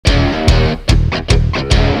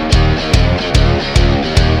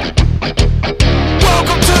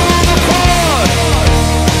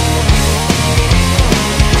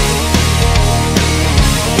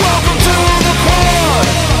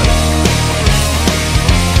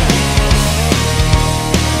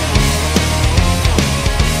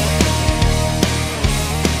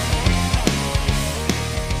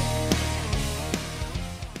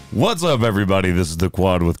What's up, everybody? This is The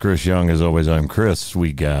Quad with Chris Young. As always, I'm Chris.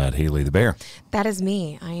 We got Haley the Bear. That is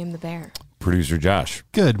me. I am the Bear. Producer Josh.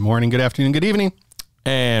 Good morning, good afternoon, good evening.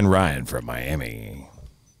 And Ryan from Miami.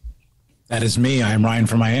 That is me. I am Ryan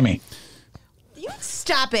from Miami. You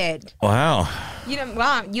stop it. Wow. You know,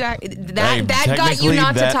 wow, you are, that Hey, got you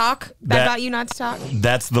not that- to talk. That got you not to talk.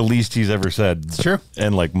 That's the least he's ever said. It's true.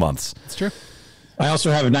 In like months. It's true. I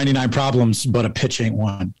also have 99 problems, but a pitch ain't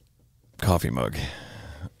one. Coffee mug.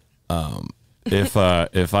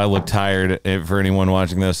 If I look tired, for anyone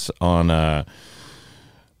watching this on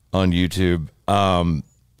YouTube,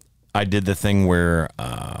 I did the thing where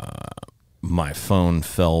my phone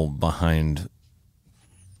fell behind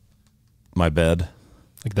my bed,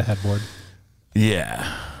 Like the headboard.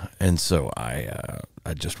 yeah, and so I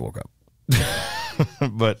just woke up.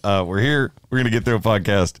 But we're here. We're gonna get through a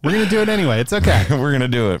podcast. We're going to do it anyway. It's okay. We're gonna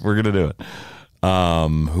do it. We're gonna do it.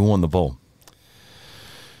 Who won the poll?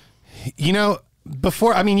 You know,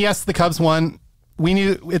 yes, the Cubs won. We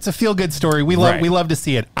knew it's a feel-good story. We love to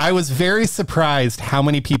see it. I was very surprised how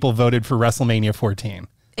many people voted for WrestleMania 14.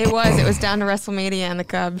 It was down to WrestleMania and the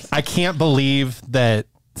Cubs. I can't believe that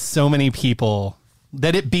so many people,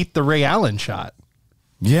 that it beat the Ray Allen shot.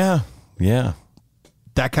 Yeah.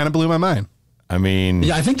 That kind of blew my mind. I mean,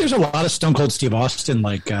 Yeah, I think there's a lot of Stone Cold Steve Austin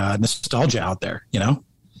nostalgia out there, you know?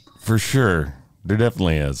 for sure, there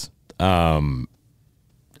definitely is.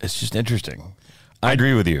 It's just interesting. I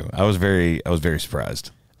agree with you. I was very surprised.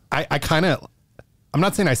 I'm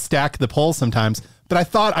not saying I stack the poll sometimes, but I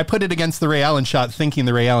thought I put it against the Ray Allen shot thinking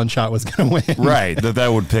the Ray Allen shot was going to win. Right, that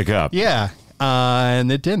would pick up. Yeah.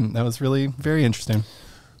 And it didn't. That was really very interesting.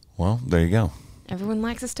 Well, there you go. Everyone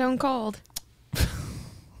likes a Stone Cold.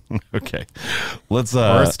 Okay, let's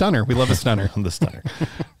Or a stunner. We love a stunner. the stunner.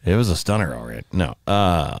 It was a stunner, all right. No,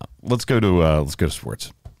 let's go to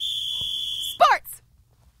sports. Sports.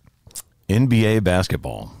 NBA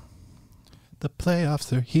basketball. The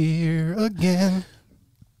playoffs are here again.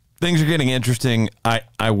 Things are getting interesting.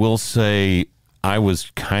 I will say I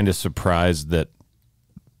was kind of surprised that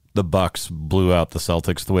the Bucks blew out the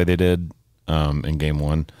Celtics the way they did in Game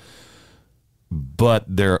 1, but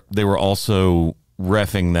they were also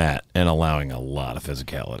reffing that and allowing a lot of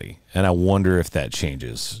physicality, and I wonder if that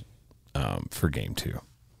changes for Game 2.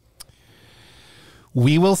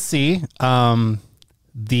 We will see.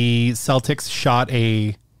 The Celtics shot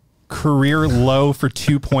a career low for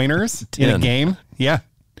 2-pointers in a 10. game. Yeah.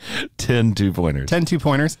 10 2-pointers. 10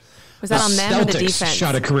 2-pointers. Was that on them or the Celtics defense?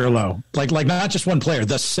 shot a career low. Like not just one player.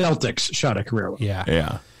 The Celtics shot a career low. Yeah.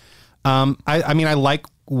 Yeah. I like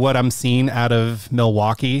what I'm seeing out of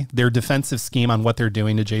Milwaukee. Their defensive scheme on what they're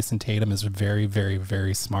doing to Jason Tatum is very, very,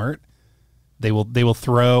 very smart. They will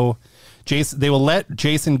throw Jason. They will let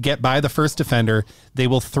Jason get by the first defender. They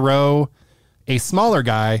will throw a smaller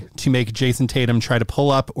guy to make Jason Tatum try to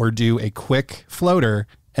pull up or do a quick floater,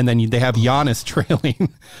 and then they have Giannis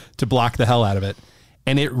trailing to block the hell out of it.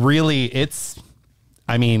 And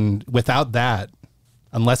without that,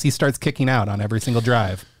 unless he starts kicking out on every single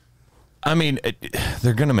drive. I mean,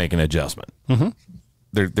 they're going to make an adjustment. Mm-hmm.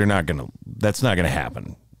 They're not going to. That's not going to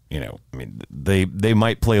happen. You know, I mean, they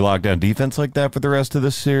might play lockdown defense like that for the rest of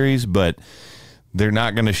this series, but they're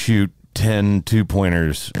not going to shoot 10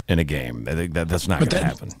 2-pointers in a game. I think that's not going to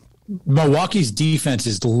happen. Milwaukee's defense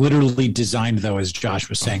is literally designed, though, as Josh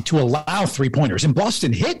was saying, to allow 3-pointers. And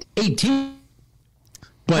Boston hit 18,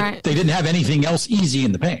 but Right. they didn't have anything else easy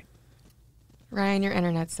in the paint. Ryan, your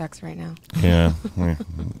internet sucks right now. Yeah,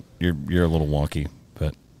 you're a little wonky,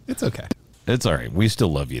 but It's okay. it's all right. We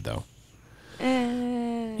still love you, though.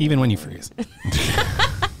 Even when you freeze.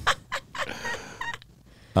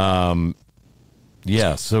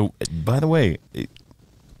 Yeah. So, by the way,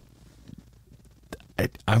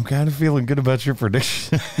 I'm kind of feeling good about your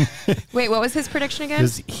prediction. Wait, what was his prediction again? It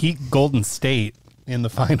was Heat Golden State in the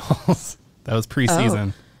finals. That was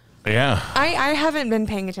preseason. Yeah. I haven't been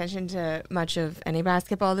paying attention to much of any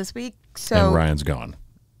basketball this week, so And Ryan's gone.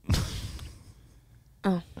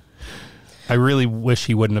 oh, I really wish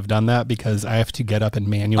he wouldn't have done that because I have to get up and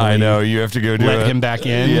manually I know you have to go do let it. him back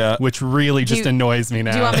in, Yeah. which really just annoys me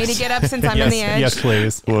now. do you want me to get up since I'm yes, on the edge? Yes,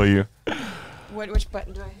 please. Will you? Which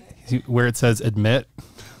button do I hit? Where it says admit,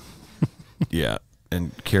 Yeah.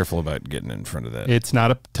 And careful about getting in front of that. it's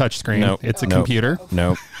not a touch screen. Nope. It's a Nope. computer.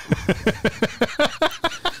 Nope.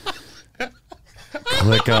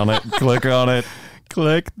 Click on it. Click on it.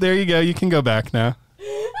 Click. There you go. You can go back now.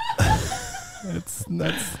 That's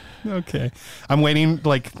okay. I'm waiting.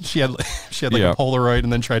 Like she had like Yeah. a Polaroid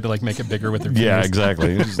and then tried to like make it bigger with her fingers. Yeah,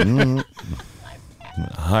 exactly.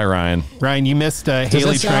 Hi, Ryan. Ryan, you missed Does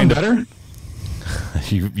Haley that trying sound to. better?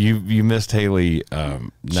 You missed Haley.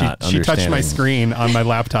 Not she touched my understanding. screen on my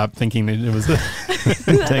laptop, thinking it was. I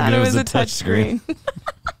thought it was a touch screen.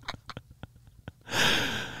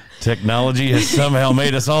 Technology has somehow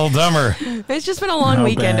made us all dumber. It's just been a long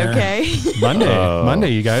weekend, man. okay?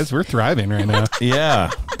 Monday, you guys, we're thriving right now. Yeah,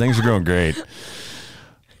 things are going great.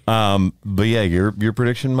 But yeah, your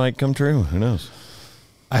prediction might come true. Who knows?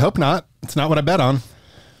 I hope not. It's not what I bet on.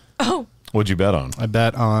 Oh, What'd you bet on? I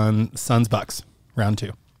bet on Suns Bucks round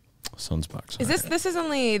 2. Suns Bucks. this is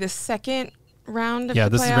only the second round of Yeah,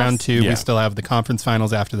 the this playoffs? is round 2. Yeah. We still have the conference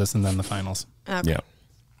finals after this, and then the finals. Okay. Yeah.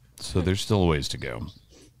 So there's still a ways to go.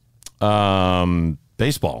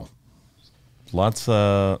 Baseball. Lots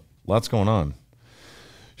going on.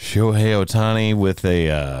 Shohei Ohtani with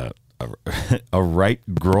a right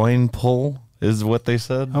groin pull is what they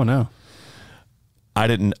said. Oh no. I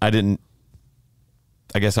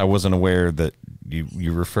guess I wasn't aware that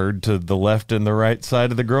you referred to the left and the right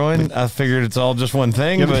side of the groin. I figured it's all just one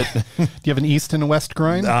thing, but Do you have an east and a west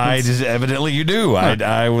groin? evidently you do.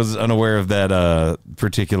 I was unaware of that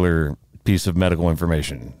particular piece of medical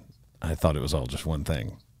information. I thought it was all just one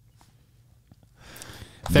thing.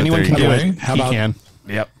 If anyone there can you do go. it, How he about- can.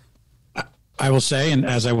 Yep. I will say, and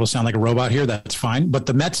as I will sound like a robot here, that's fine. But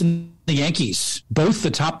the Mets and the Yankees, both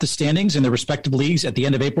atop the standings in their respective leagues at the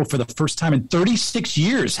end of April for the first time in 36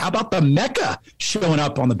 years. How about the Mecca showing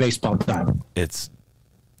up on the baseball diamond? It's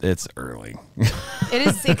early. It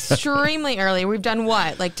is extremely early. We've done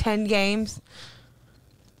what, like 10 games?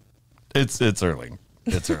 It's early.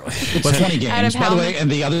 It's early. It's 20 Out games. of By how the way, many?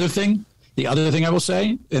 and the other thing I will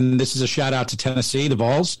say, and this is a shout out to Tennessee, the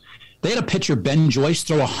Vols, they had a pitcher, Ben Joyce,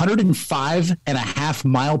 throw 105.5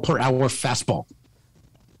 mile per hour fastball.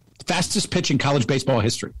 Fastest pitch in college baseball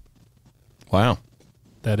history. Wow.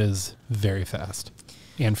 That is very fast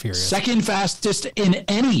and furious. Second fastest in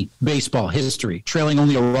any baseball history, trailing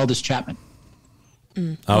only Aroldis Chapman.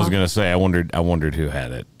 I was gonna say I wondered who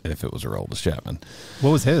had it, if it was Aroldis Chapman. What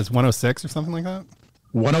was his? 106 or something like that?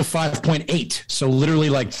 105.8. So literally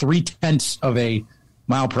like 0.3 of a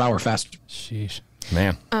mile per hour faster. Sheesh.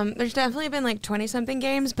 Man. There's definitely been like 20-something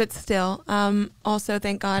games, but still. Also,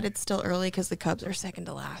 thank God it's still early because the Cubs are second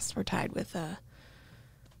to last. We're tied with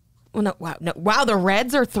wow, the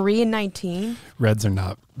Reds are 3-19. Reds are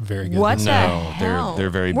not very good. What this the year. No, hell? they're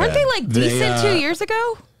very Weren't bad. they like They, decent 2 years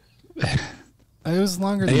ago? It was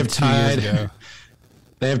longer They than have 2 years tied. ago.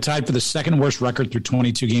 They have tied for the second worst record through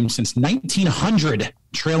 22 games since 1900,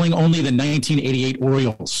 trailing only the 1988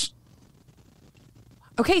 Orioles.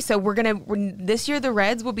 Okay, so this year the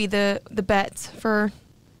Reds will be the bets for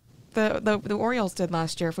the Orioles did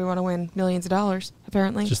last year if we want to win millions of dollars,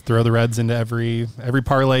 apparently. Just throw the Reds into every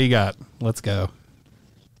parlay you got. Let's go.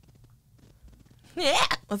 yeah,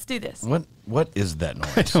 let's do this. What is that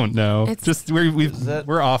noise? I don't know. It's- Just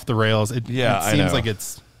we're off the rails. It I seems know. like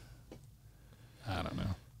it's. I don't know.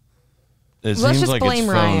 It Let's seems just like blame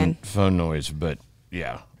it's Ryan. phone noise, but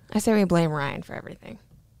yeah. I say we blame Ryan for everything.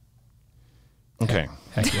 Okay.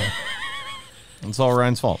 Heck yeah. It's all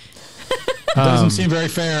Ryan's fault. Doesn't seem very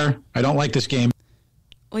fair. I don't like this game.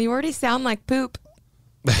 Well, you already sound like poop.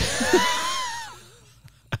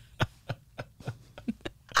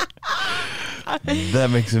 That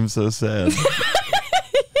makes him so sad.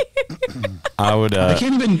 I would I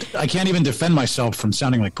can't even defend myself from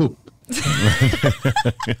sounding like poop.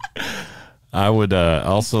 I would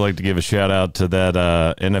also like to give a shout out to that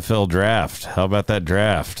NFL draft. How about that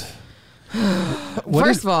draft?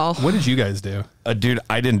 First of all, What did you guys do? Dude,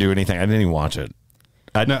 I didn't do anything. I didn't even watch it.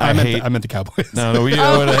 No, I hate. I meant the Cowboys. No, we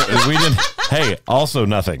didn't. Hey, also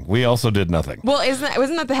nothing. We also did nothing. well,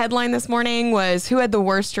 wasn't that the headline this morning? Was who had the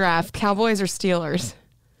worst draft, Cowboys or Steelers?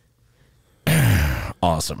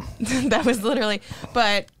 Awesome. That was literally.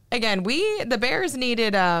 But again, the Bears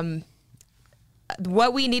needed.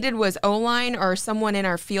 What we needed was O-line or someone in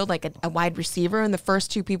our field like a wide receiver, and the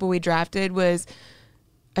first two people we drafted was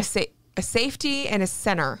a safety and a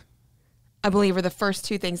center. I believe are the first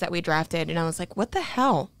two things that we drafted, and I was like, "What the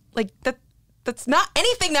hell? Like that's not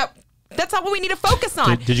anything that's not what we need to focus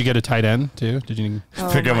on." Did you get a tight end too? Did you?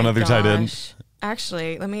 Pick up my another tight end. gosh.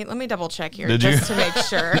 Actually, let me double check here Did just you? to make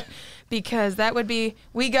sure, because that would be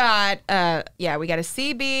we got a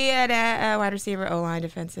CB at wide receiver, O line,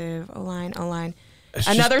 defensive, O line. It's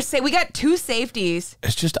Another we got two safeties.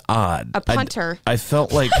 It's just odd. A punter. I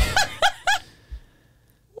felt like.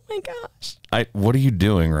 Oh my gosh! What are you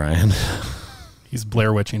doing, Ryan? He's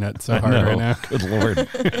Blair Witching it so hard No, right now. Good Lord.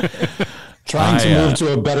 Trying to move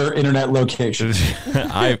to a better internet location.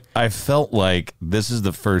 I felt like this is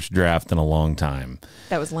the first draft in a long time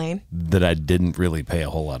That was lame. that I didn't really pay a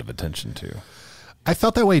whole lot of attention to. I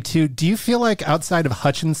felt that way too. Do you feel like outside of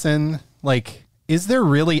Hutchinson, like, is there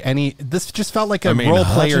really any? This just felt like a role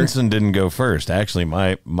player. Hutchinson didn't go first. Actually,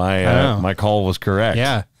 my call was correct.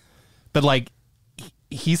 Yeah, but like,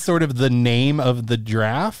 he's sort of the name of the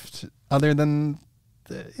draft. Other than,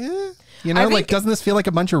 like, doesn't this feel like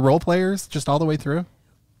a bunch of role players just all the way through?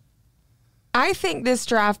 I think this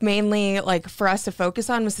draft mainly, like, for us to focus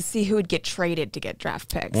on was to see who would get traded to get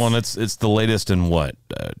draft picks. Well, and it's the latest in what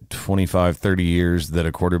 25, 30 years that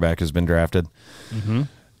a quarterback has been drafted,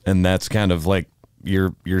 and that's kind of like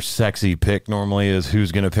your sexy pick normally is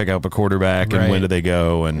who's going to pick up a quarterback and when do they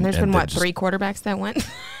go. And there's been three quarterbacks that went.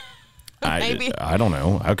 Maybe. I don't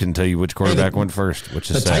know. I couldn't tell you which quarterback went first.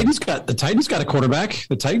 Which is the Titans got a quarterback.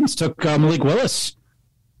 The Titans took Malik Willis.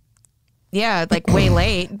 Yeah, like way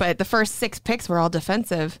late, but the first 6 picks were all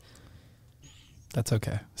defensive. That's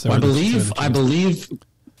okay. So I believe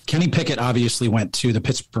Kenny Pickett obviously went to the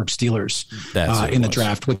Pittsburgh Steelers in the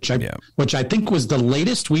draft, which I think was the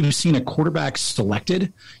latest we've seen a quarterback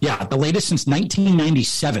selected. Yeah, the latest since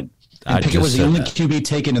 1997. And Pickett was the only QB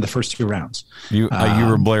taken in the first 2 rounds. You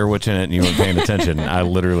were Blair Witching it and you weren't paying attention. I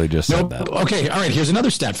literally just said that. Okay, all right, here's another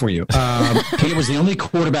stat for you. Pickett was the only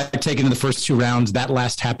quarterback taken in the first 2 rounds. That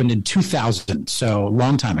last happened in 2000, so a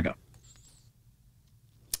long time ago.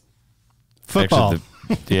 Football.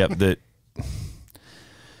 Actually,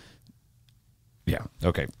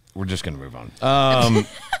 okay. We're just going to move on.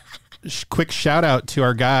 Quick shout out to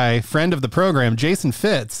our guy, friend of the program, Jason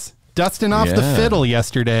Fitz. Dusting off the fiddle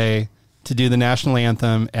yesterday to do the national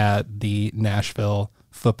anthem at the Nashville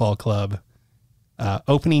Football Club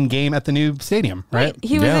opening game at the new stadium, right? Wait,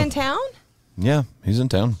 he was in town? Yeah, he's in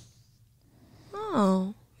town.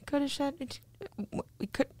 Oh, we could have shut it. We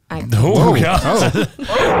could. Oh, God.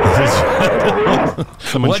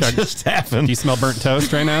 Someone what checked. Just happened? Do you smell burnt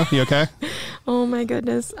toast right now? You okay? Oh, my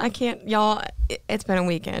goodness. I can't. Y'all, it's been a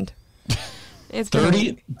weekend. It's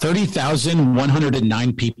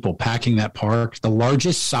 30,109 people packing that park, the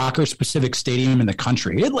largest soccer-specific stadium in the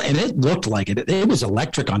country. And it looked like it. It was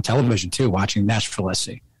electric on television, too, watching Nashville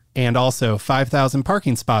SC. And also 5,000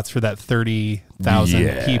 parking spots for that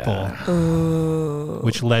 30,000 people,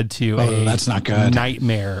 which led to that's not good.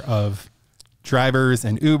 Nightmare of drivers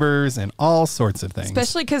and Ubers and all sorts of things.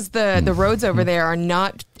 Especially because the roads over there are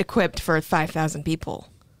not equipped for 5,000 people.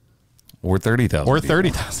 Or 30,000 Or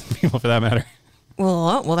 30,000 people, for that matter.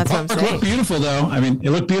 Well, that's what I'm saying. It looked beautiful, though. I mean,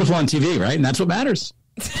 it looked beautiful on TV, right? And that's what matters.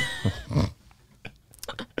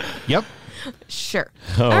 Yep. Sure.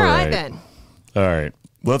 All right, then. All right.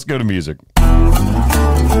 Let's go to music.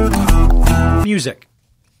 Music.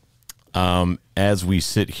 As we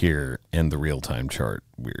sit here in the real-time chart,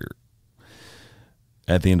 we're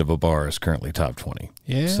at the end of a bar is currently top 20.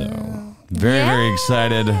 Yeah. So very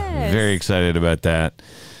excited. Very excited about that.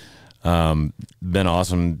 Been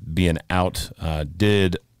awesome being out.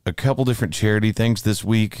 Did a couple different charity things this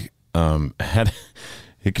week.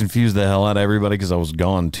 It confused the hell out of everybody because I was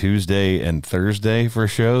gone Tuesday and Thursday for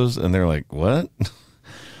shows, and they're like, "What?"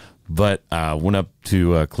 But went up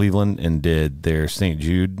to Cleveland and did their St.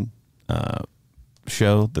 Jude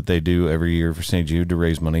show that they do every year for St. Jude to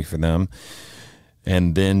raise money for them,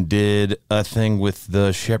 and then did a thing with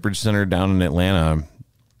the Shepherd Center down in Atlanta.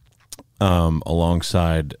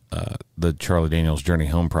 Alongside the Charlie Daniels Journey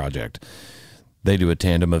Home Project. They do a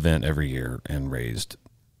tandem event every year and raised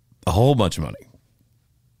a whole bunch of money.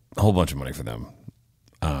 A whole bunch of money for them.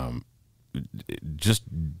 Just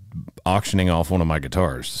auctioning off one of my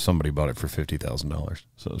guitars. Somebody bought it for $50,000.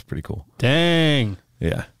 So it was pretty cool. Dang.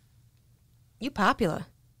 Yeah. You popular.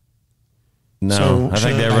 No, So I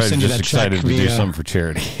think everybody's just excited to do via- something for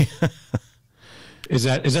charity. Is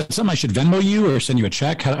that something I should Venmo you or send you a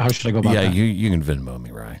check? How should I go about that? you can Venmo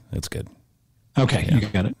me, Rye. That's good. Okay, you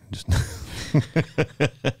got it. Just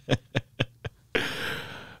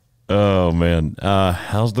oh man,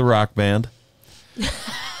 how's the rock band?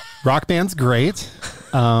 Rock band's great.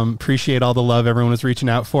 Appreciate all the love everyone was reaching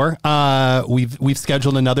out for. We've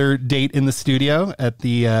scheduled another date in the studio at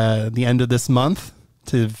the end of this month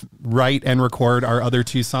to write and record our other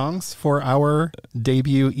 2 songs for our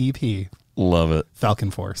debut EP. Love it. Falcon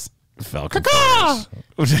Force. Falcon Force.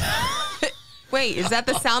 Wait, is that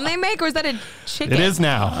the sound they make, or is that a chicken? It is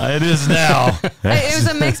now. It is now. It was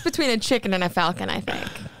a mix between a chicken and a falcon, I think.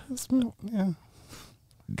 Yeah.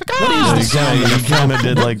 What is the sound? You kind of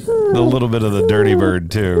did like a little bit of the dirty bird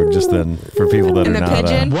too, just then for people that And are the not.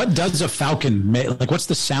 pigeon? What does a falcon make? Like, what's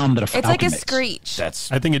the sound that a falcon It's like a makes? screech. That's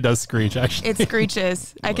I think it does screech, actually. It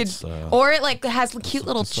screeches. Or it like has cute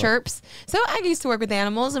little chirps. So I used to work with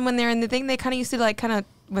animals, and when they're in the thing, they kind of used to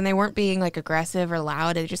when they weren't being like aggressive or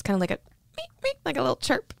loud, it just kind of like a meep, meep, like a little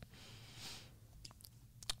chirp.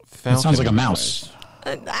 It sounds like a mouse.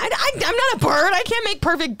 I'm not a bird. I can't make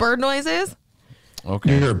perfect bird noises.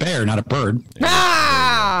 Okay. You're a bear, not a bird.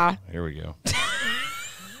 Ah! Here we go.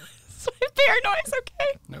 It's my bear noise,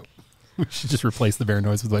 okay? No. We should just replace the bear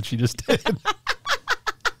noise with what she just did.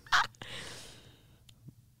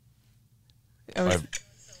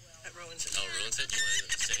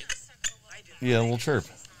 Yeah, a little chirp.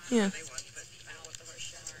 Yeah.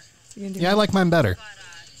 Yeah, I like mine better.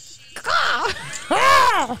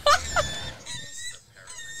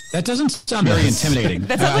 That doesn't sound very intimidating.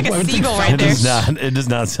 That sounds like a I would think seagull right It there. does not. It does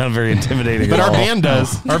not sound very intimidating. But at our all. band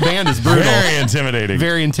does. Our band is brutal. Very intimidating.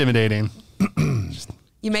 Very intimidating.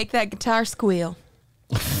 You make that guitar squeal.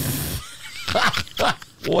 What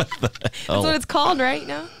the That's hell? what it's called, right?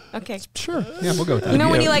 No? Okay. Sure. Yeah, we'll go with that. You know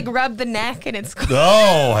when Yeah. you like rub the neck and it's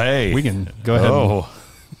Oh, hey. We can go ahead and Oh.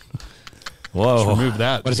 Whoa. remove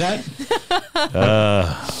that. What is that?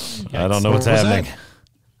 I don't know what's What was happening.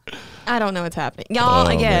 I don't know what's happening. Y'all,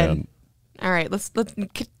 Oh, again. man. All right, let's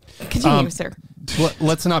continue, sir.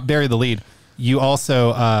 Let's not bury the lead. You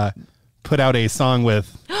also put out a song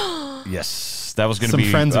with Yes. That was going to Some be.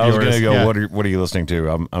 friends of I was going to yours, go, yeah. what are you listening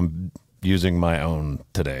to? I'm using my own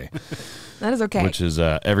today, That is okay. which is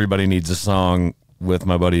Everybody Needs a Song with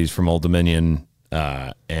my buddies from Old Dominion,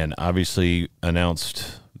 and obviously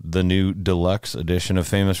announced the new deluxe edition of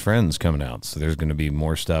Famous Friends coming out. So there's going to be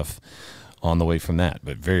more stuff on the way from that,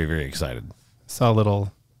 but very, very excited. saw a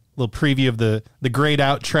little preview of the grayed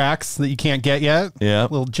out tracks that you can't get yet. Yeah.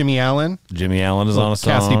 Little Jimmy Allen. Jimmy Allen is on a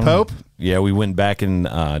song. Cassidy Pope. Yeah, we went back and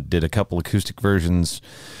did a couple acoustic versions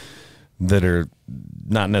that are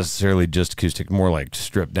not necessarily just acoustic, more like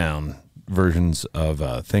stripped down versions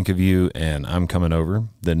of Think of You and I'm Coming Over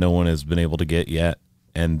that no one has been able to get yet.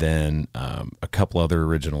 And then a couple other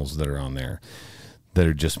originals that are on there that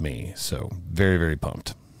are just me. So very, very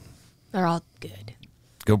pumped. They're all good.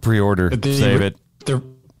 Go pre-order, save it.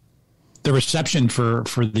 The reception for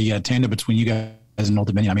the tandem between you guys and Old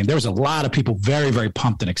Dominion. I mean, there was a lot of people very, very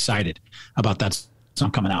pumped and excited about that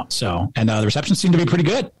song coming out. So, and the reception seemed to be pretty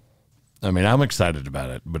good. I mean, I'm excited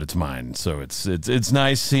about it, but it's mine. So it's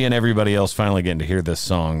nice seeing everybody else finally getting to hear this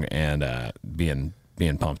song and being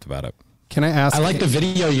pumped about it. Can I ask? I like the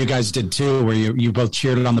video you guys did too, where you both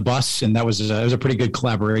cheered it on the bus, and that was it was a pretty good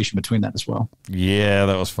collaboration between that as well. Yeah,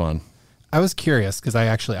 that was fun. I was curious because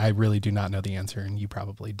I really do not know the answer, and you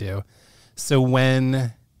probably do. So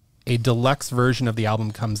when a deluxe version of the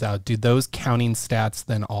album comes out, do those counting stats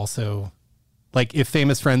then also, like if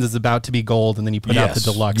Famous Friends is about to be gold and then you put out the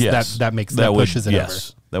deluxe, that pushes it over?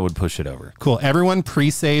 That would push it over. Cool. Everyone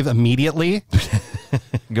pre-save immediately.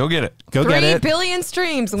 Go get it. Go get 3 it. billion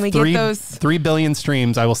streams when we Three- get those. 3 billion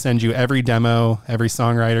streams. I will send you every demo, every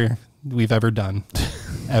songwriter we've ever done,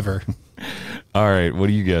 ever. All right, what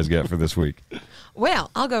do you guys got for this week? Well,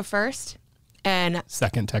 I'll go first. And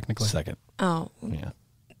Second, technically. Second. oh, Yeah.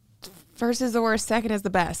 first is the worst, second is the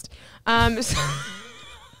best. So-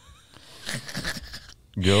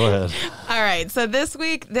 Go ahead. all right, so this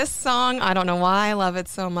week, this song, I don't know why I love it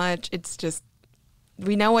so much. It's just,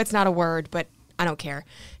 we know it's not a word, but I don't care.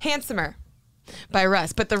 Handsomer by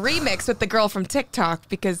Russ, but the remix with the girl from TikTok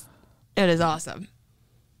because it is awesome.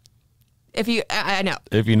 If you, I know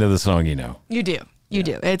If you know the song, you know. you do, you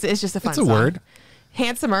do. It's just a fun. It's a song. word.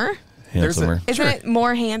 Handsomer, Handsomer. isn't it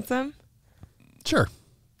more handsome? Sure.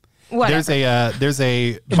 Whatever. There's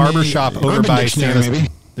a barbershop over Urban by Dictionary, Santa's. maybe.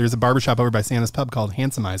 There's a barbershop over by Santa's Pub called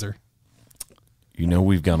Handsomizer. You know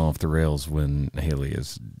we've gone off the rails when Haley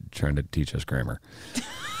is trying to teach us grammar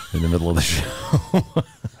in the middle of the show.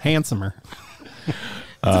 Handsomer. It's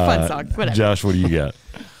a fun song. Whatever. Josh, what do you got?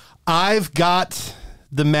 I've got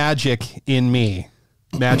the magic in me.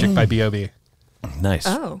 Magic by B.O.B. Nice.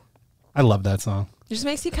 Oh, I love that song. it just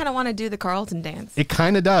makes you kind of want to do the Carlton dance. It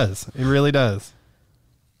kind of does. It really does.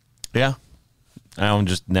 Yeah.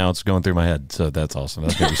 Now it's going through my head, so that's awesome.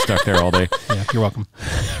 That's going to be stuck there all day. Yeah, you're welcome.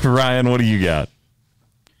 Ryan, what do you got?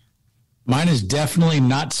 Mine is definitely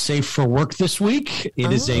not safe for work this week.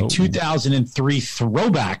 It is a 2003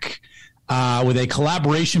 throwback with a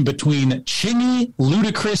collaboration between Chingy,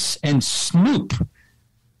 Ludacris, and Snoop.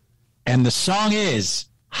 And the song is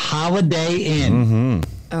Holiday Inn.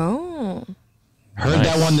 Oh, Heard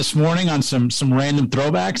that one this morning on some random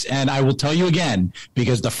throwbacks, and I will tell you again,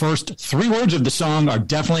 because the first 3 words of the song are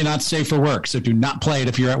definitely not safe for work, so do not play it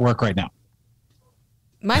if you're at work right now.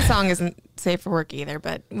 my song isn't safe for work either,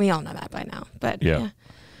 but we all know that by now. But Yeah. yeah.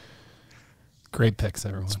 Great picks,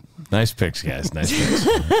 everyone. Nice picks, guys. Nice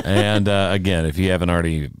picks. And again, if you haven't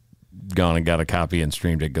already gone and got a copy and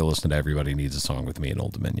streamed it, go listen to Everybody Needs a Song with me in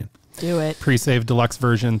Old Dominion. Do it. Pre-save deluxe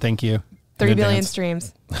version. Thank you. in 3 billion advance.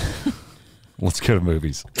 streams. Let's go to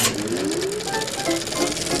movies.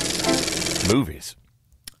 Movies.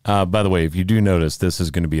 By the way, if you do notice, this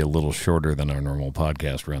is going to be a little shorter than our normal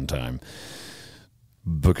podcast runtime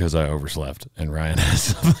because I overslept and Ryan has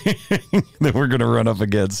something that we're going to run up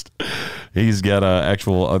against. He's got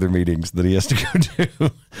actual other meetings that he has to go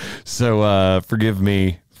to. So forgive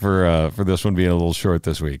me for this one being a little short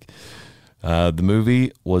this week. The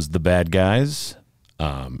movie was The Bad Guys.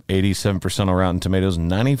 87% on Rotten Tomatoes,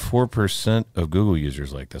 94% of Google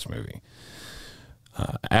users like this movie.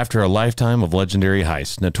 After a lifetime of legendary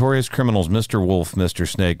heists, notorious criminals Mr. Wolf, Mr.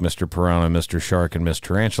 Snake, Mr. Piranha, Mr. Shark, and Miss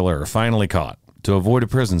Tarantula are finally caught. To avoid a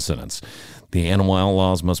prison sentence, the animal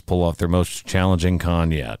outlaws must pull off their most challenging con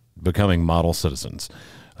yet, becoming model citizens.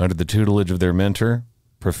 Under the tutelage of their mentor,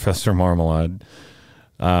 Professor Marmalade,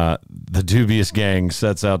 the dubious gang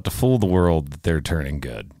sets out to fool the world that they're turning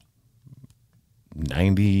good.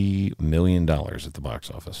 $90 million at the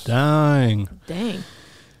box office. Dang.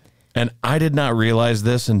 And I did not realize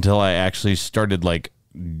this until I actually started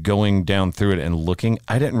going down through it and looking.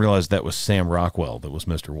 I didn't realize that was Sam Rockwell that was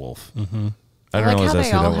Mr. Wolf. Mm-hmm. I didn't realize that's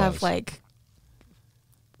who that was. They all have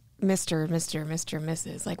Mr.,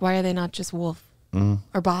 Mrs. Like, why are they not just Wolf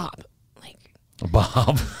or Bob?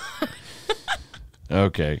 Bob.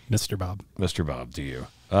 Okay. Mr. Bob. Mr. Bob to you.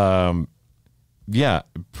 Yeah,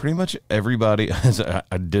 pretty much everybody.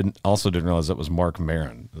 I didn't realize that was Mark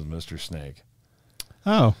Maron as Mr. Snake.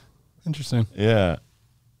 Oh, interesting. Yeah.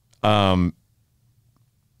 I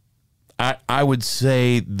would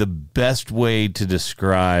say the best way to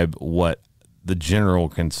describe what the general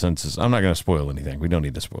consensus. I'm not going to spoil anything. We don't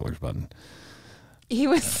need the spoilers button. He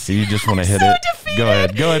was. So you just want to hit so it. defeated. Go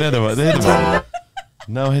ahead. Hit the button.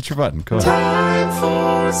 No, hit your button. Go ahead. Time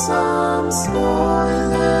for some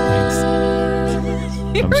spoilers.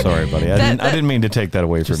 I'm sorry, buddy. I didn't mean to take that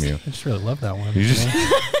away from you. I just really love that one. You just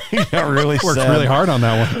you got really worked sad. really hard on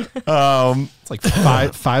that one. It's like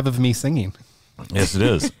five of me singing. Yes, it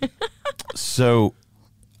is. So,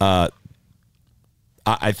 I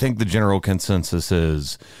think the general consensus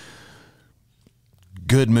is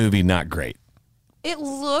good movie, not great. It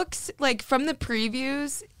looks like from the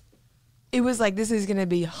previews, it was like, this is going to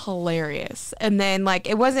be hilarious. And then,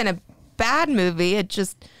 it wasn't a bad movie. It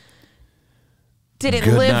just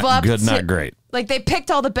didn't live up to... Good, not great. They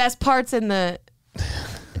picked all the best parts in the...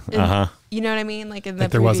 You know what I mean?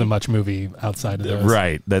 There wasn't much movie outside of those.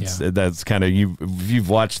 Right. That's kind of... If you've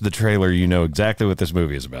watched the trailer, you know exactly what this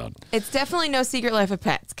movie is about. It's definitely no Secret Life of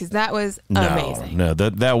Pets, because that was amazing. No,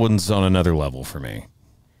 that one's on another level for me.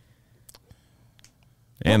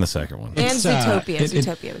 And the second one. And Zootopia.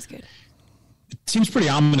 Zootopia was good. It seems pretty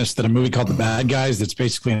ominous that a movie called The Bad Guys, that's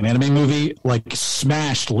basically an anime movie,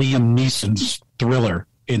 smashed Liam Neeson's Thriller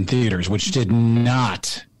in theaters, which did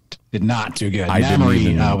not do good.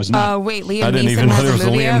 Memory was not. Oh wait, Liam Neeson I didn't even know there was a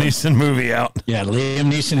Liam out? Neeson movie out. Yeah,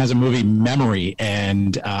 Liam Neeson has a movie, Memory,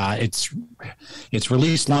 and it's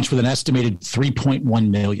launched with an estimated 3.1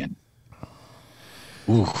 million.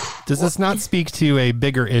 Ooh. Does this not speak to a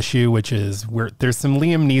bigger issue, which is where there's some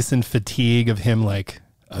Liam Neeson fatigue of him I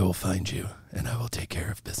will find you and I will take care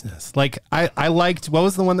of business. I liked, what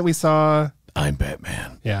was the one that we saw? I'm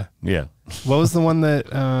Batman. Yeah. Yeah. What was the one that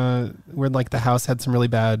where the house had some really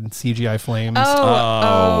bad CGI flames?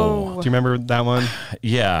 Oh. Do you remember that one?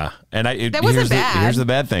 Yeah. And that wasn't bad. Here's the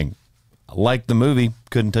bad thing. I liked the movie.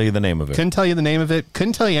 Couldn't tell you the name of it. Couldn't tell you the name of it.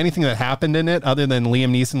 Couldn't tell you anything that happened in it other than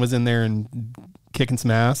Liam Neeson was in there and kicking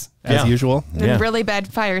some ass as usual. And really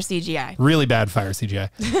bad fire CGI. Really bad fire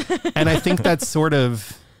CGI. And I think that's sort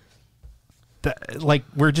of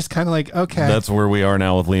we're just kind of okay. That's where we are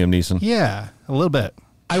now with Liam Neeson. Yeah, a little bit.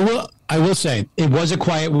 I will say it was a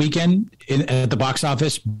quiet weekend at the box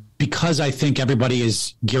office because I think everybody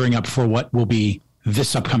is gearing up for what will be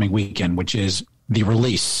this upcoming weekend, which is the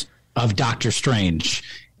release of Doctor Strange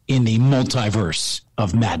in the Multiverse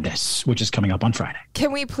of Madness, which is coming up on Friday.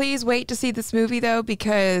 Can we please wait to see this movie, though?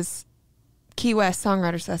 Because Key West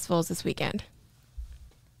Songwriters Festival is this weekend.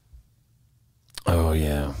 Oh,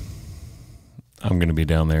 yeah. I'm going to be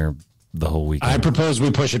down there the whole weekend. I propose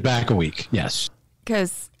we push it back a week. Yes.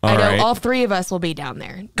 Because I know all three of us will be down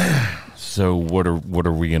there. So what are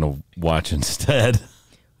we going to watch instead?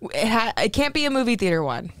 It can't be a movie theater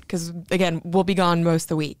one because, again, we'll be gone most of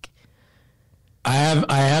the week. I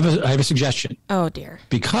have a suggestion. Oh dear.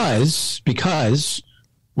 Because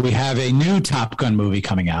we have a new Top Gun movie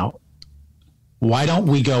coming out. Why don't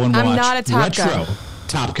we go and watch I'm not a Top retro Gun.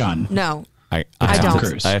 Top Gun? No. I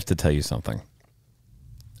don't. I have to tell you something.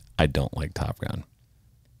 I don't like Top Gun.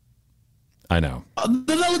 I know.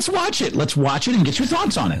 Let's watch it. Let's watch it and get your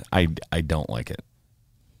thoughts on it. I don't like it.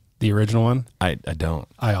 The original one? I don't.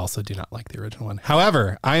 I also do not like the original one.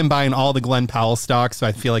 However, I am buying all the Glenn Powell stock, so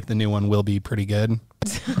I feel like the new one will be pretty good.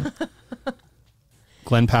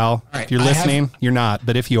 Glenn Powell, right, if you're listening, you're not,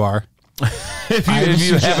 but if you are, If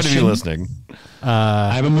you happen to be listening.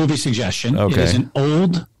 I have a movie suggestion. Okay.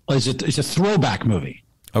 It is it's a throwback movie.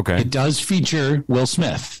 Okay. It does feature Will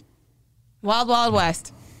Smith, Wild Wild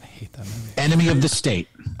West. I hate that movie. Enemy of the State.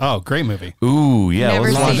 Oh, great movie. Ooh, yeah. Never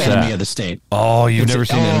Let's seen watch it. Enemy that. of the State. Oh, you've never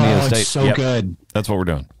seen Enemy of the State? It's so Yep. good. That's what we're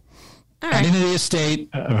doing. All right. Enemy of the State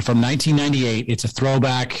from 1998. It's a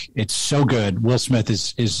throwback. It's so good. Will Smith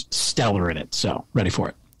is stellar in it. So ready for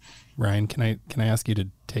it. Ryan, can I ask you to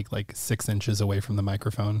take like 6 inches away from the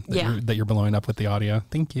microphone that you're blowing up with the audio?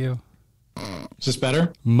 Thank you. Is this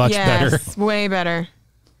better? Much better. Yes, way better.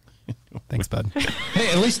 Thanks, bud. Hey,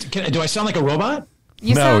 at least do I sound like a robot?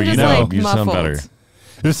 You No, sound you just know, like you sound muffled. better.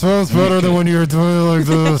 It sounds better than when you're doing it like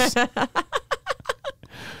this.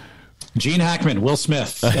 Gene Hackman, Will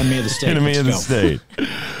Smith, Enemy of the State. Enemy of the Let's go. State.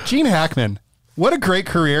 Gene Hackman, what a great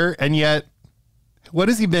career, and yet, what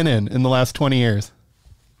has he been in the last 20 years?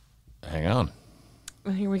 Hang on.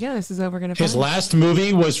 Well, here we go. This is over. Going to His last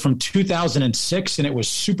movie was from 2006, and it was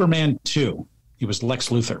Superman 2. He was Lex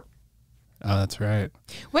Luthor. Oh, that's right.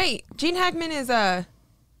 Wait, Gene Hackman is a.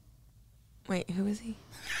 Wait, who is he?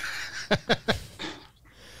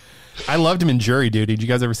 I loved him in Jury Duty. Did you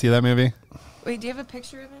guys ever see that movie? Wait, do you have a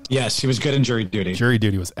picture of him? Yes, he was good in Jury Duty. Jury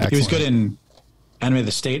Duty was excellent. He was good in Enemy of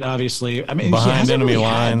the State, obviously. I mean, he Behind hasn't enemy really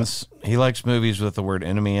had- lines. He likes movies with the word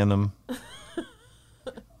enemy in them.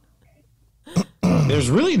 There's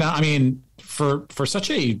really not. I mean, for such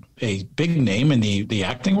a big name in the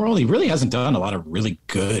acting world, he really hasn't done a lot of really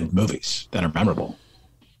good movies that are memorable.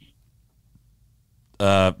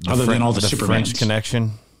 Other than all the French Supermans.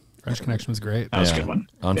 Connection. French Connection was great. That was a Yeah. good one.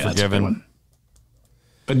 Unforgiven. Yeah, that's a good one.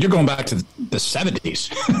 But you're going back to the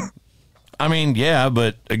 70s. I mean, yeah,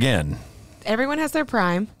 but again, Everyone has their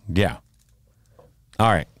prime. yeah. All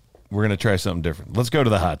right. We're going to try something different. Let's go to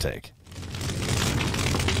the hot take.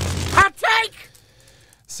 Hot take!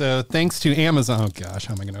 So thanks to Amazon. Oh gosh,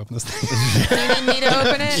 how am I going to open this thing? You didn't need to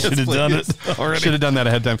open it. Should have done it already. Should have done that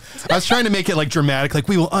ahead of time. I was trying to make it like dramatic, like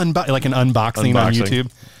we will like an unboxing on Unboxing.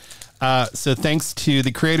 YouTube. So thanks to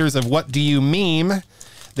the creators of What Do You Meme,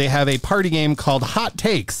 they have a party game called Hot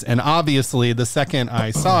Takes, and obviously the second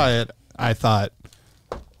I saw it, I thought,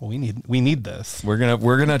 well, we need this. We're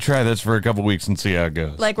gonna try this for a couple weeks and see how it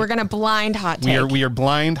goes. Like we're gonna blind hot take. We are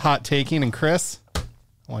blind hot taking, and Chris, I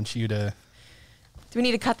want you to. Do we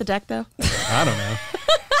need to cut the deck though? I don't know.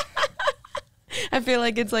 I feel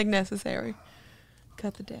like it's like necessary.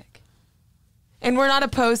 Cut the deck. And we're not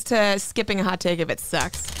opposed to skipping a hot take if it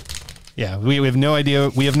sucks. Yeah, we have no idea.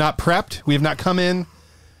 We have not prepped. We have not come in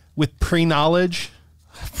with pre-knowledge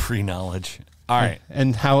Pre-knowledge. All right.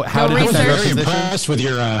 and how No to defend our research. Very position. impressed with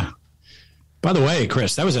your. By the way,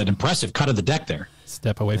 Chris, that was an impressive cut of the deck there.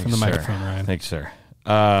 Step away from the Thanks, microphone, sir. Ryan. Thanks, sir.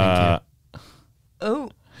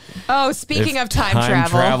 Oh, speaking If of time travel.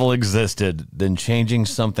 travel existed, then changing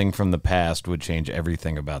something from the past would change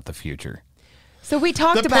everything about the future. So we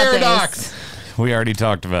talked The about paradox. this. We already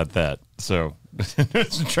talked about that. So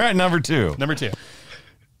let's try number 2. Number 2.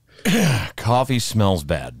 Coffee smells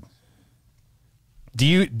bad. Do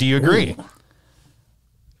you agree? Ooh.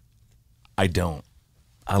 I don't.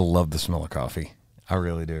 I love the smell of coffee. I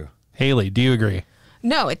really do. Haley, do you agree?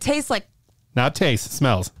 No, it tastes like Not taste, it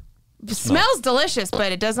smells. smells delicious,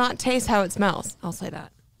 but it does not taste how it smells. I'll say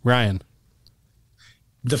that. Ryan.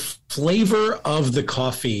 The flavor of the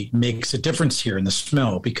coffee makes a difference here in the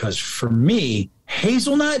smell because for me,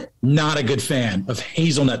 hazelnut, not a good fan of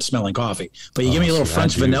hazelnut smelling coffee. But you give me a little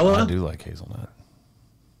French I vanilla, do like hazelnut.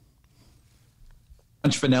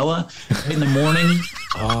 French vanilla in the morning,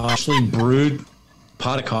 freshly brewed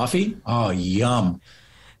pot of coffee. Oh, yum.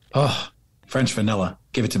 Oh, French vanilla.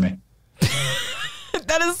 Give it to me.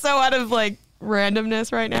 That is so out of like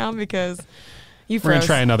randomness right now because you We're gonna froze.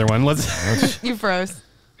 try another one. Let's You froze.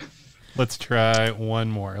 let's try one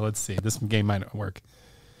more. Let's see. This game might not work.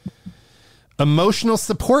 Emotional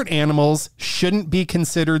support animals shouldn't be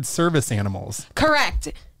considered service animals.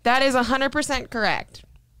 Correct. That is 100% correct.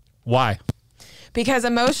 Why? Because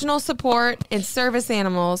emotional support and service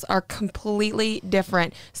animals are completely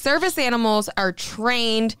different. Service animals are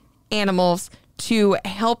trained animals to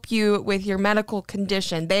help you with your medical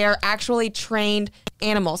condition. They are actually trained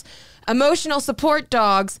animals. Emotional support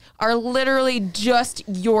dogs are literally just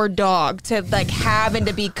your dog to like have and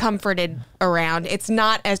to be comforted around. It's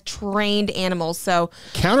not as trained animals. So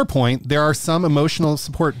Counterpoint, there are some emotional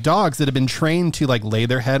support dogs that have been trained to like lay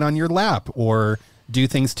their head on your lap or do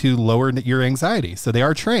things to lower your anxiety. So they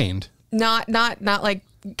are trained. not like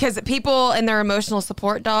because people and their emotional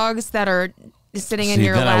support dogs that are sitting in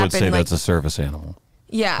your then lap I would say and like, that's a service animal.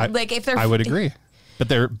 yeah, like if they're, I would agree.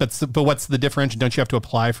 But what's the difference? Don't you have to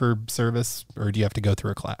apply for service, or do you have to go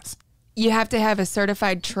through a class? you have to have a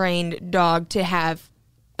certified trained dog to have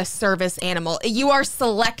a service animal. You are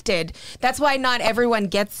selected. That's why not everyone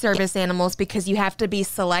gets service animals, because you have to be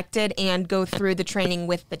selected and go through the training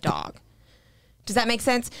with the dog. Does that make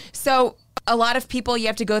sense? So a lot of people, you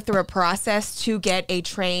have to go through a process to get a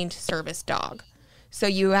trained service dog. So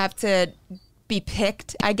you have to be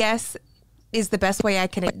picked, I guess, is the best way I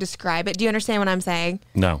can describe it. Do you understand what I'm saying?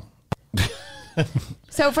 No.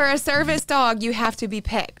 So for a service dog, you have to be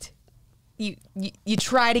picked. You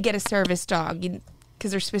try to get a service dog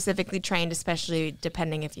because they're specifically trained, especially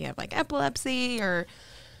depending if you have like epilepsy or.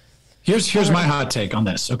 Here's my hot take on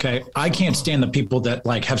this. Okay, I can't stand the people that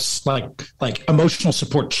like have like emotional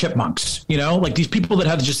support chipmunks. You know, like these people that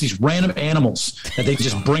have just these random animals that they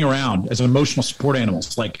just bring around as emotional support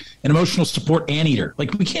animals, like an emotional support anteater.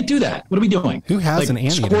 Like we can't do that. What are we doing? Who has like, an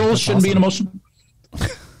anteater? Squirrels That's shouldn't be an awesome.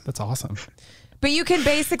 emotional. That's awesome. But you can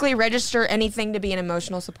basically register anything to be an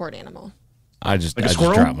emotional support animal. I just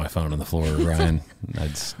squirrel? dropped my phone on the floor, Ryan.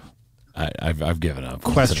 I've given up.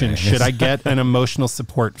 Question: today. should I get an emotional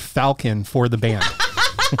support falcon for the band?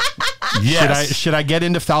 Yes. Should I get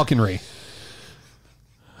into falconry?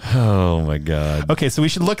 Oh my God. Okay, so we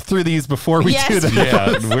should look through these before we Yes. do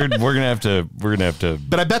that. Yeah, we're gonna have to.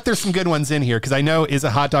 But I bet there's some good ones in here because I know "Is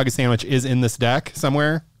a hot dog a sandwich" is in this deck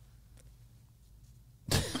somewhere.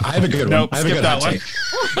 I have a good Nope, one. I have a skip good that hot one. take.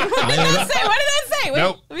 What did that say? Wait,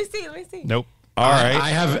 Nope. let me see. Let me see. Nope. All right.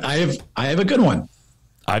 I have a good one.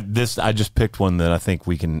 I just picked one that I think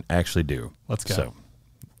we can actually do. Let's go. So,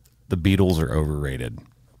 the Beatles are overrated.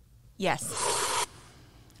 Yes.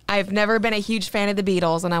 I've never been a huge fan of the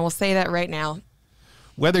Beatles, and I will say that right now.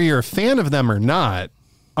 Whether you're a fan of them or not,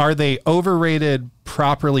 are they overrated,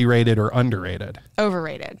 properly rated, or underrated?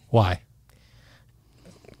 Overrated. Why?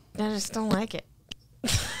 I just don't like it.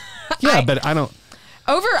 Yeah, but I don't.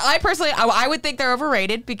 I personally, I would think they're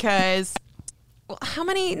overrated because, well, how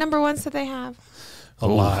many number ones did they have? A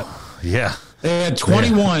lot. Yeah. They had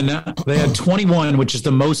 21. They had 21, which is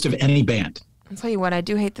the most of any band. I'll tell you what, I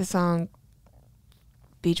do hate the song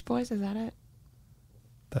Beach Boys. Is that it?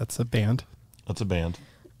 That's a band. That's a band.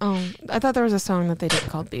 Oh, I thought there was a song that they did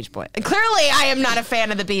called Beach Boys. Clearly, I am not a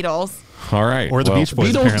fan of the Beatles. All right. Or the Beach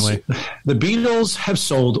Boys, apparently. The Beatles have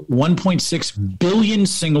sold 1.6 billion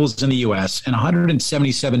singles in the U.S. and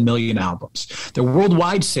 177 million albums. Their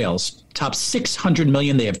worldwide sales top 600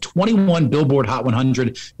 million. They have 21 Billboard Hot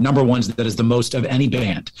 100 number ones. That is the most of any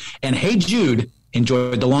band. And Hey Jude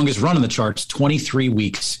enjoyed the longest run on the charts, 23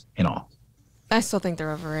 weeks in all. I still think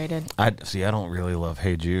they're overrated. I don't really love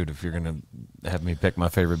Hey Jude. If you're gonna have me pick my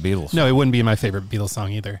favorite Beatles, No, it wouldn't be my favorite Beatles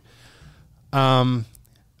song either. All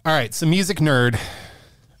right, so music nerd.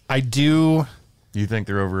 You think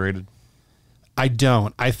they're overrated? I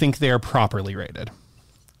don't. I think they are properly rated.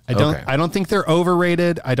 I don't. Okay. I don't think they're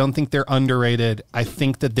overrated. I don't think they're underrated. I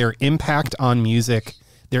think that their impact on music,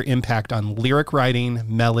 their impact on lyric writing,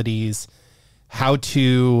 melodies, how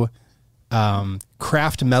to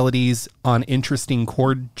craft melodies on interesting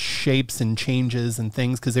chord shapes and changes and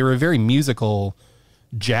things, because they were a very musical,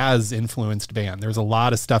 jazz influenced band. There's a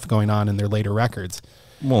lot of stuff going on in their later records.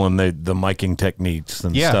 Well, and the miking techniques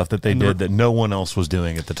and stuff that they did that no one else was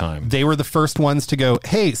doing at the time. They were the first ones to go,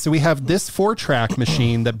 hey, so we have this 4-track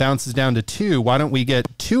machine that bounces down to 2. Why don't we get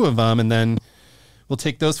 2 of them, and then we'll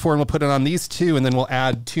take those 4 and we'll put it on these 2, and then we'll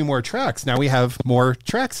add 2 more tracks. Now we have more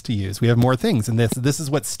tracks to use. We have more things. And this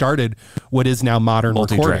is what started what is now modern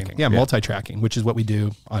recording. Multi-tracking. Yeah, multi-tracking, which is what we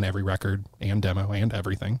do on every record and demo and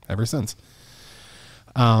everything ever since.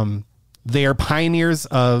 They are pioneers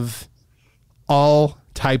of all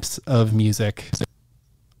types of music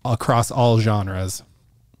across all genres.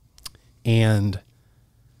 And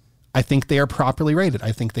I think they are properly rated.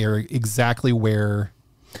 I think they are exactly where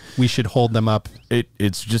we should hold them up.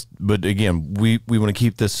 It's just, but again, we want to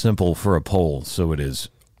keep this simple for a poll. So it is,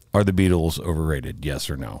 are the Beatles overrated? Yes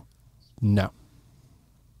or no? No.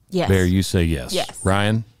 Yes. Bear, you say yes. Yes.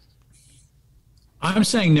 Ryan? I'm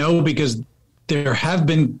saying no because there have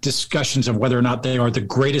been discussions of whether or not they are the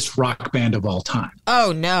greatest rock band of all time.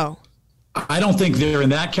 Oh, no. I don't think they're in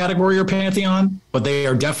that category or pantheon, but they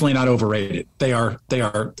are definitely not overrated. They are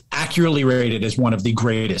accurately rated as one of the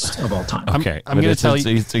greatest of all time. Okay. I'm going to tell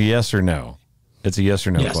you. It's a yes or no. It's a yes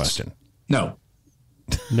or no Yes. question. No.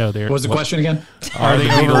 No, they're. What was the question again? Are they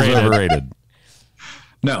the Beatles overrated? overrated?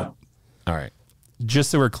 No. All right.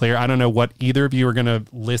 Just so we're clear, I don't know what either of you are going to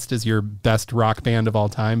list as your best rock band of all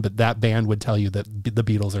time, but that band would tell you that the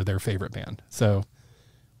Beatles are their favorite band. So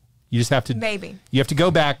You just have to Maybe. You have to go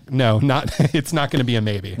back. No, not. It's not going to be a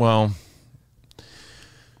maybe. Well,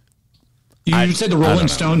 You said the Rolling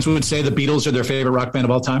Stones would say the Beatles are their favorite rock band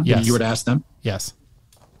of all time? Yes. You were to ask them? Yes.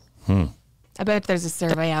 I bet there's a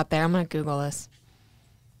survey out there. I'm going to Google this.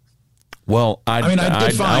 well, I mean, I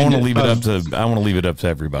did I want to find leave it up of- to I want to leave it up to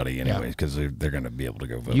everybody anyway because they're going to be able to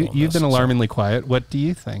go vote. on You've this, been so. alarmingly quiet. What do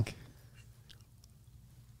you think?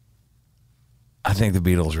 I think the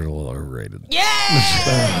Beatles are a little overrated. Yeah.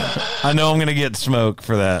 I know I'm going to get smoke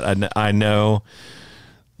for that. I know,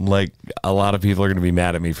 like a lot of people are going to be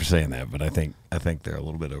mad at me for saying that, but I think they're a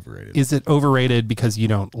little bit overrated. Is it overrated because you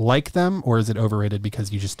don't like them, or is it overrated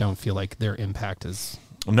because you just don't feel like their impact is?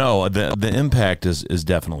 No, the impact is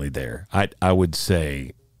definitely there. I would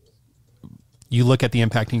say You look at the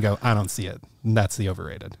impact and go, I don't see it. And that's the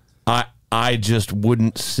overrated. I just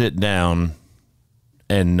wouldn't sit down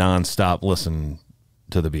and nonstop listen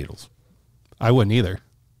to the Beatles. I wouldn't either.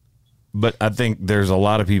 But I think there's a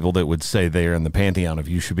lot of people that would say they're in the pantheon of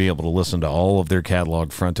you should be able to listen to all of their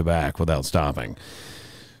catalog front to back without stopping.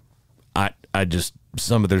 I just,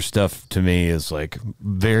 some of their stuff to me is like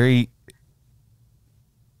very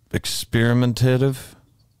experimentative.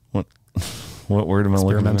 What word am I looking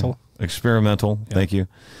Experimental? for? Experimental. Thank you.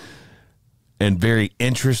 And very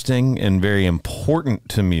interesting and very important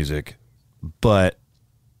to music. But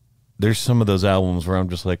there's some of those albums where I'm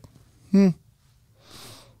just like,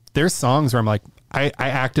 There's songs where I'm like, I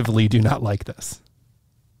actively do not like this.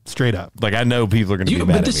 Straight up. like I know people are going to be But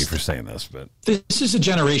mad at me this- for saying this, but This is a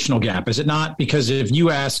generational gap, is it not? Because if you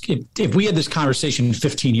ask, if we had this conversation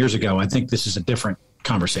 15 years ago, I think this is a different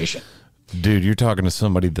conversation. dude, you're talking to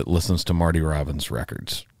somebody that listens to Marty Robbins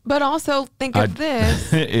records. But also think of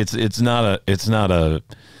this. It's not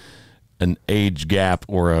an age gap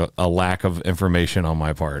or a lack of information on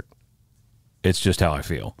my part. It's just how I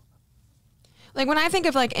feel. Like when I think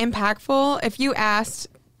of like impactful, if you asked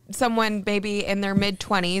someone maybe in their mid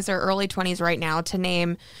 20s or early 20s right now to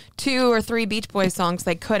name 2 or 3 Beach Boys songs,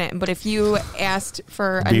 they couldn't. But if you asked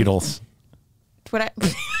for a Beatles.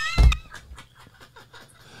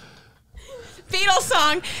 Beatles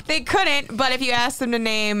song, they couldn't. But if you asked them to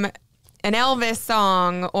name an Elvis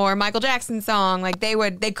song or Michael Jackson song, like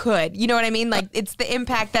they could. You know what I mean? Like it's the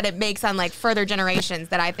impact that it makes on like further generations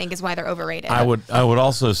that I think is why they're overrated. I would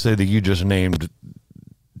also say that you just named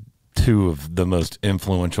 2 of the most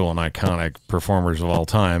influential and iconic performers of all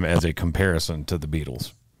time as a comparison to the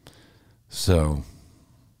Beatles. So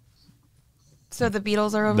the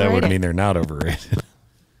Beatles are overrated. that would mean they're not overrated.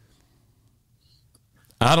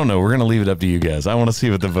 I don't know. We're going to leave it up to you guys. I want to see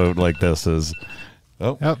what the vote like this is.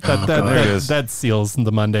 Oh, Yep, there it is. that seals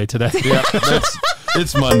the Monday today. Yeah,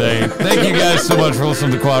 it's Monday. Thank you guys so much for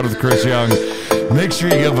listening to Quad with Chris Young. Make sure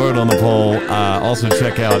you go vote on the poll. Also,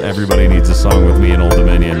 check out Everybody Needs a Song with me in Old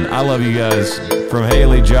Dominion. I love you guys. From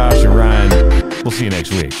Haley, Josh, and Ryan, we'll see you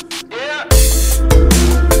next week.